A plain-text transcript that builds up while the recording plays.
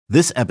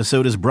This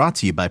episode is brought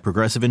to you by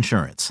Progressive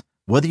Insurance.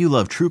 Whether you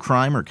love true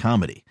crime or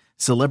comedy,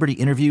 celebrity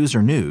interviews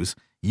or news,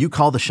 you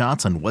call the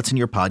shots on what's in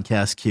your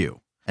podcast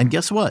queue. And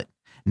guess what?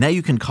 Now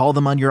you can call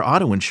them on your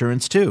auto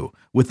insurance too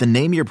with the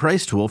Name Your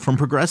Price tool from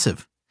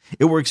Progressive.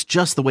 It works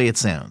just the way it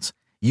sounds.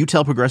 You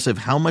tell Progressive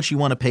how much you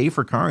want to pay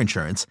for car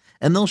insurance,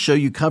 and they'll show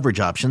you coverage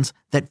options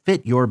that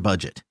fit your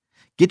budget.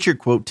 Get your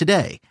quote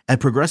today at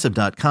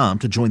Progressive.com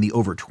to join the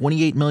over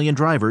 28 million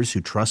drivers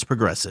who trust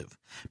Progressive.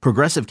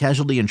 Progressive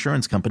Casualty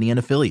Insurance Company and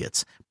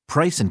Affiliates.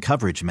 Price and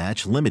coverage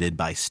match limited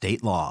by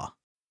state law.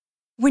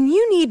 When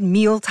you need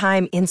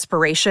mealtime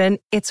inspiration,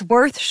 it's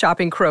worth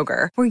shopping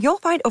Kroger, where you'll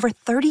find over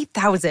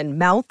 30,000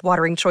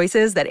 mouth-watering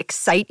choices that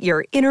excite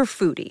your inner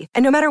foodie.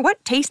 And no matter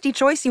what tasty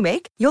choice you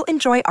make, you'll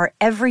enjoy our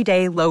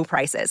everyday low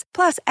prices,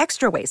 plus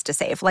extra ways to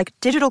save, like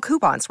digital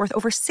coupons worth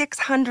over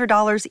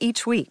 $600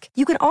 each week.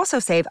 You can also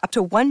save up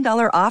to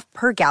 $1 off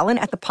per gallon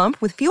at the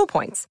pump with fuel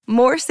points.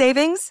 More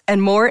savings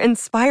and more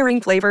inspiring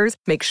flavors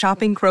make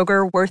shopping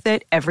Kroger worth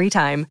it every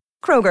time.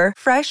 Kroger,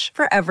 fresh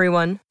for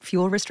everyone.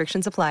 Fuel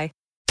restrictions apply.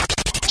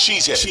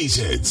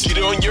 Cheeseheads.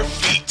 Get on your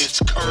feet. It's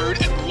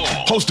Curd and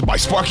Long. Hosted by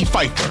Sparky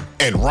Fifer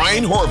and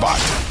Ryan Horvath.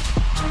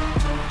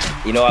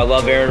 You know, I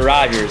love Aaron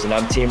Rodgers, and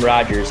I'm Team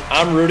Rodgers.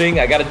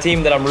 I got a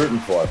team that I'm rooting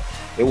for.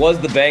 It was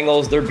the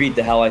Bengals. They're beat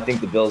to hell. I think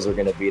the Bills are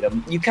going to beat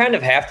them. You kind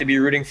of have to be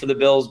rooting for the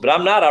Bills, but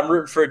I'm not. I'm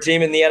rooting for a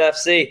team in the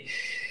NFC.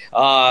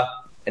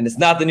 And it's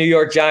not the New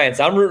York Giants.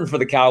 I'm rooting for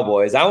the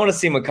Cowboys. I want to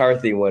see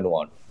McCarthy win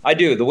one. I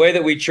do. The way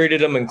that we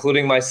treated him,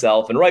 including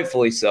myself, and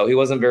rightfully so. He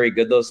wasn't very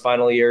good those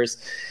final years.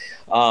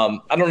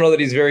 I don't know that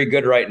he's very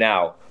good right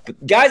now.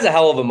 But guy's a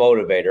hell of a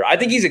motivator. I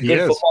think he's a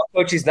good football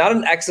coach. He's not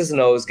an X's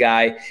and O's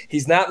guy.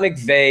 He's not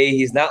McVay.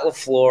 He's not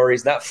LaFleur.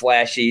 He's not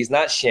flashy. He's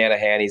not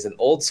Shanahan. He's an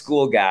old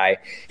school guy.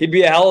 He'd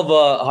be a hell of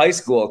a high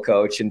school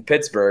coach in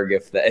Pittsburgh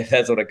if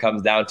that's what it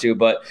comes down to.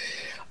 But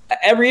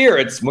every year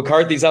it's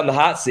McCarthy's on the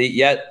hot seat,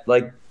 yet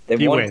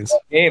they've won 12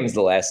 games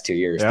the last 2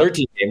 years,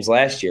 13 games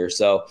last year.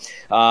 So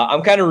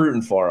I'm kind of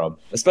rooting for him,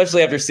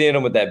 especially after seeing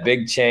him with that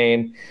big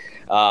chain.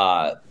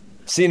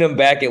 Seeing him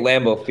back at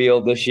Lambeau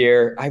Field this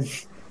year,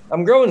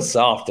 I'm growing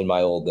soft in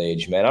my old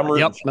age, man. I'm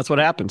rooting. Yep, that's what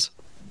happens.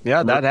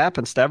 Yeah, that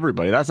happens to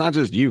everybody. That's not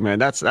just you, man.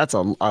 That's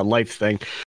a life thing.